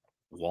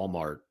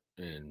 Walmart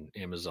and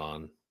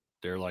Amazon,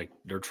 they're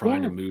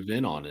trying to Yeah, move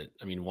in on it.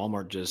 I mean, I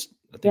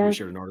think we yeah,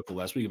 shared an article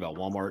last week about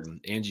Walmart and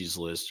Angie's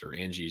List, or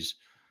Angie's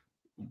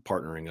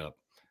partnering up.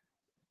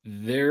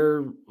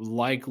 They're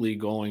likely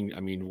going,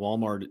 I mean,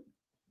 Walmart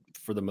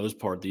for the most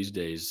part these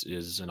days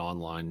is an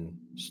online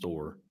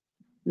store.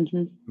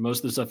 hmm, Most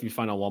of the stuff you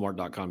find on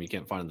Walmart.com, you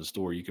can't find in the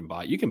store. You can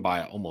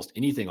buy almost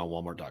anything on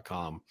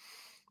Walmart.com,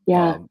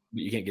 yeah, but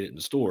you can't get it in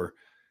the store.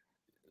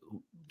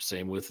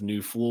 Same with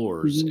new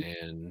floors hmm,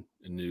 and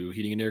a new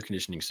heating and air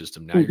conditioning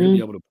system. Now you're going to be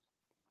hmm, able to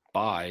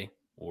buy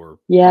or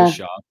price yeah,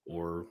 shop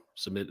or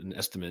submit an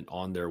estimate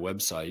on their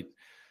website,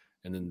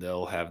 and then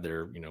they'll have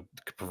their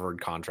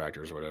preferred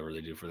contractors or whatever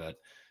they do for that.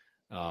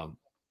 Um,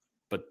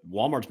 but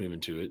Walmart's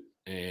moving to it,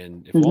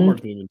 and if hmm,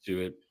 Walmart's moving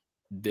to it,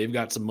 they've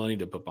got some money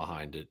to put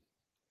behind it.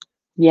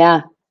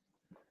 yeah.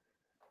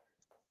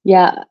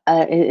 Yeah,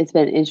 it's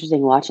been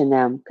interesting watching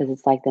them because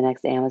it's like the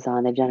next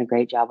Amazon. They've done a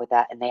great job with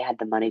that, and they had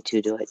the money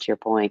to do it. To your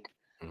point.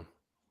 Mm.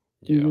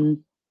 Yeah, Hmm.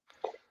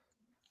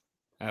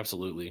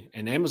 absolutely.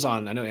 And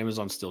Amazon, I know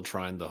Amazon's still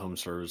trying the home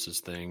services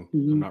thing.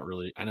 Hmm.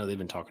 I know they've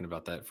been talking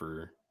about that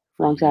for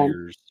Long time.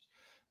 years.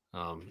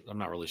 I'm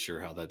not really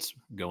sure how that's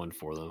going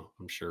for them.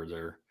 I'm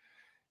sure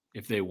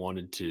if they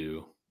wanted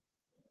to,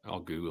 I'll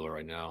Google it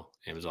right now.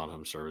 Amazon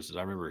Home Services.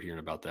 I remember hearing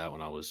about that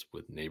when I was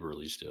with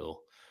Neighborly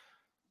still.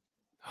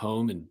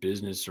 Home and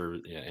business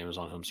service, yeah,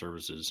 Amazon Home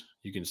Services.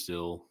 You can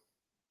still,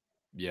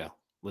 yeah,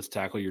 let's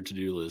tackle your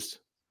to-do list.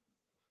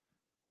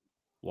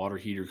 Water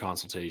heater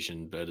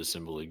consultation, bed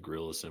assembly,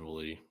 grill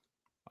assembly.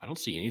 I don't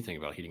see anything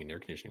about heating and air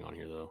conditioning on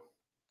here though.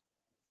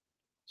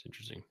 It's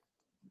interesting.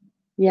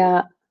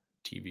 Yeah,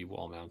 TV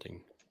wall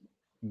mounting,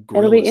 it'll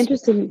grill be assembly.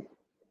 interesting.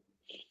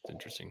 It's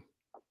interesting.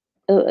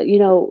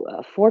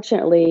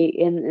 Fortunately,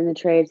 in the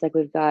trades, like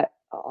we've got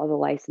all the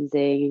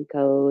licensing and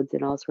codes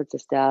and all sorts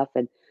of stuff,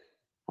 and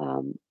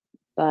um,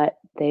 but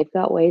they've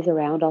got ways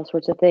around all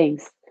sorts of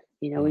things.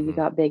 When you Hmm.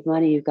 got big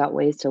money, you've got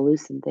ways to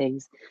loosen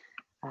things.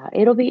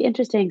 It'll be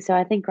interesting. So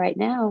I think right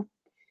now,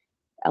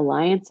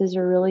 alliances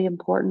are really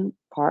important.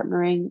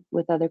 Partnering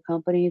with other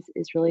companies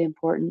is really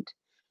important.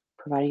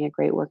 Providing a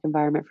great work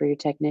environment for your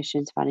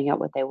technicians, finding out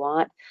what they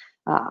want.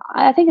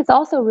 I think it's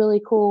also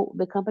really cool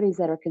the companies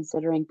that are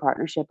considering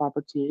partnership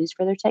opportunities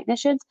for their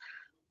technicians.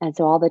 And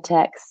so all the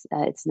techs,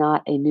 it's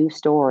not a new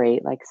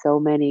story. Like so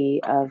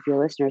many of your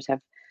listeners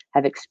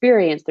have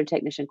experienced their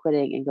technician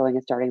quitting and going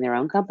and starting their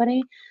own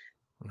company.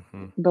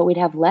 Hmm. But we'd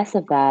have less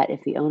of that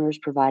if the owners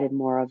provided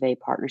more of a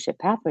partnership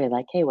pathway,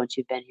 like, hey, once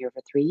you've been here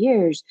for 3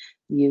 years,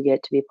 you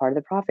get to be part of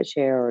the profit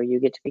share, or you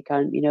get to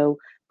become,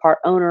 part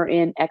owner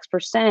in X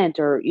percent,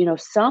 or,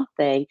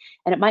 something.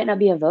 And it might not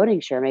be a voting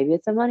share, maybe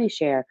it's a money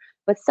share,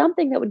 but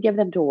something that would give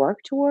them to work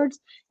towards.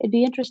 It'd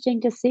be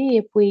interesting to see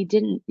if we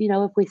didn't,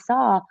 if we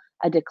saw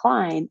a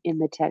decline in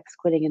the techs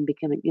quitting and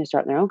becoming,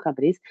 starting their own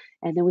companies,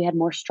 and then we had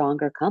more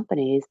stronger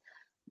companies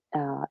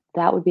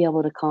that would be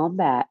able to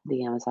combat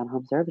the Amazon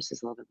Home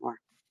Services a little bit more.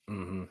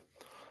 Hmm.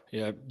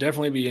 Yeah,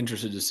 definitely be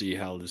interested to see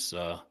how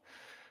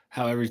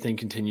everything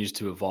continues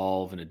to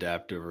evolve and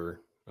adapt over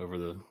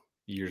the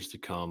years to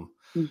come.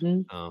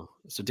 Mhm.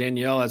 So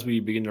Danielle, as we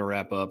begin to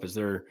wrap up,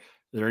 are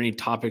there any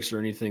topics or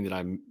anything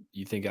that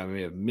you think I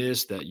may have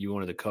missed that you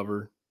wanted to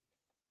cover?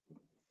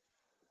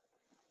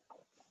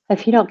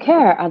 If you don't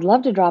care, I'd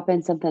love to drop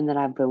in something that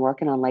I've been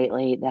working on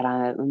lately that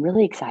I'm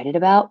really excited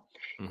about.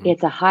 Hmm.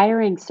 It's a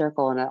hiring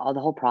circle and all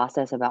the whole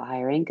process about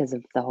hiring because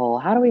of the whole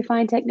how do we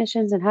find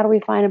technicians and how do we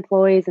find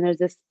employees? And there's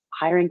this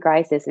hiring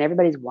crisis and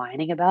everybody's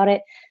whining about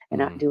it and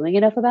not Hmm. doing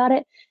enough about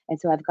it. And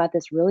so I've got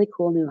this really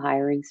cool new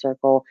hiring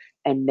circle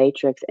and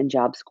matrix and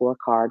job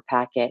scorecard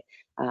packet.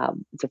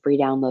 It's a free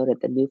download at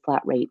the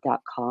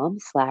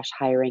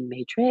newflatrate.com/hiring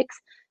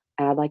matrix.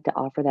 And I'd like to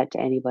offer that to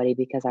anybody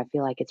because I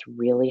feel like it's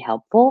really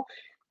helpful.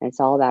 And it's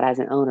all about, as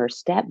an owner,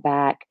 step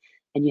back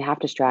and you have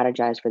to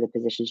strategize for the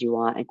positions you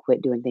want and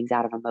quit doing things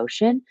out of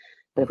emotion.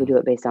 But if we Hmm. do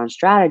it based on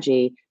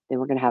strategy, then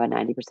we're going to have a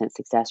 90%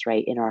 success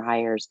rate in our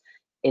hires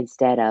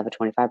instead of a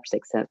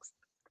 25%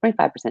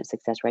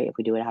 success rate if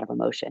we do it out of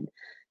emotion.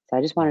 So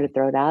I just wanted to Hmm.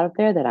 throw it out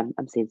there that I'm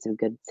seeing some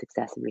good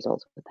success and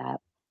results with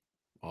that.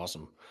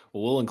 Awesome.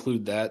 Well, we'll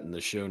include that in the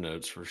show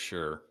notes for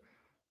sure.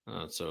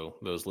 So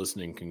those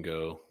listening can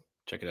go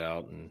check it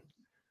out and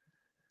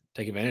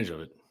take advantage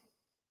of it.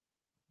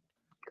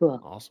 Cool.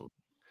 Awesome.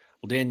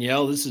 Well,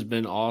 Danielle, this has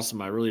been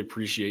awesome. I really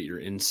appreciate your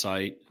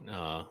insight.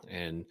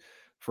 And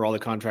for all the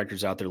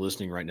contractors out there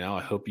listening right now,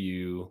 I hope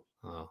you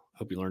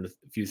learned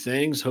a few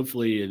things.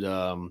 Hopefully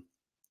it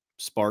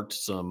sparked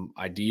some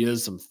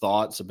ideas, some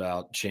thoughts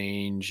about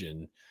change,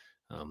 and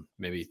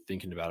maybe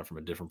thinking about it from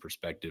a different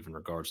perspective in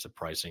regards to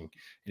pricing.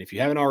 And if you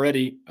haven't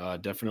already,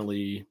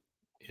 definitely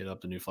hit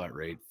up the New Flat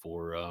Rate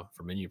for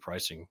menu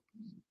pricing.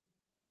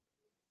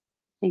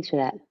 Thanks for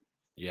that.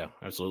 Yeah,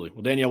 absolutely.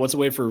 Well, Danielle, what's a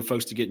way for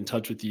folks to get in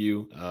touch with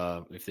you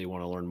if they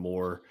want to learn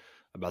more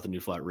about the New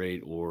Flat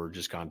Rate or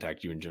just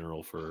contact you in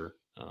general for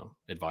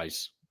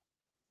advice?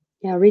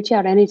 Yeah, reach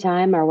out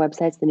anytime. Our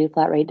website's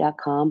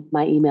thenewflatrate.com.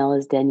 My email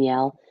is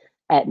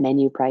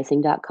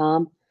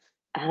Danielle@menupricing.com.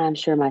 And I'm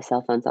sure my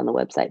cell phone's on the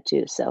website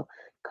too. So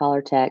call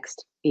or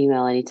text,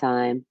 email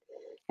anytime.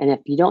 And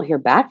if you don't hear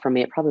back from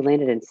me, it probably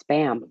landed in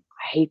spam.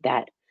 I hate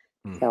that.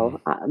 Mm-hmm. So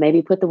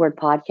maybe put the word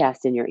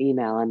podcast in your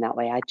email, and that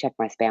way I check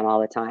my spam all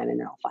the time, and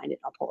then I'll find it.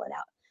 I'll pull it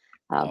out.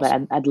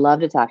 Awesome. But I'd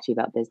love to talk to you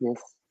about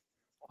business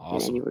in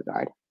Awesome. any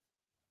regard.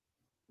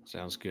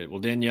 Sounds good.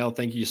 Well, Danielle,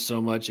 thank you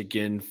so much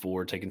again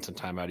for taking some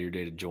time out of your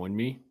day to join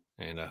me.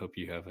 And I hope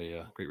you have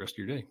a great rest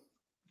of your day.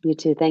 You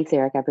too. Thanks,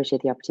 Eric. I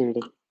appreciate the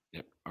opportunity.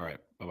 Yep. All right.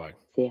 Bye-bye.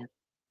 See ya.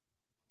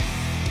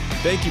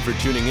 Thank you for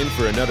tuning in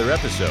for another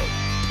episode.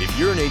 If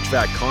you're an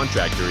HVAC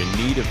contractor in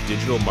need of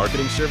digital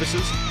marketing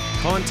services,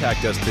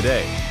 contact us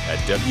today at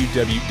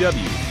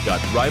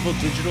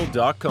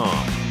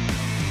www.rivaldigital.com.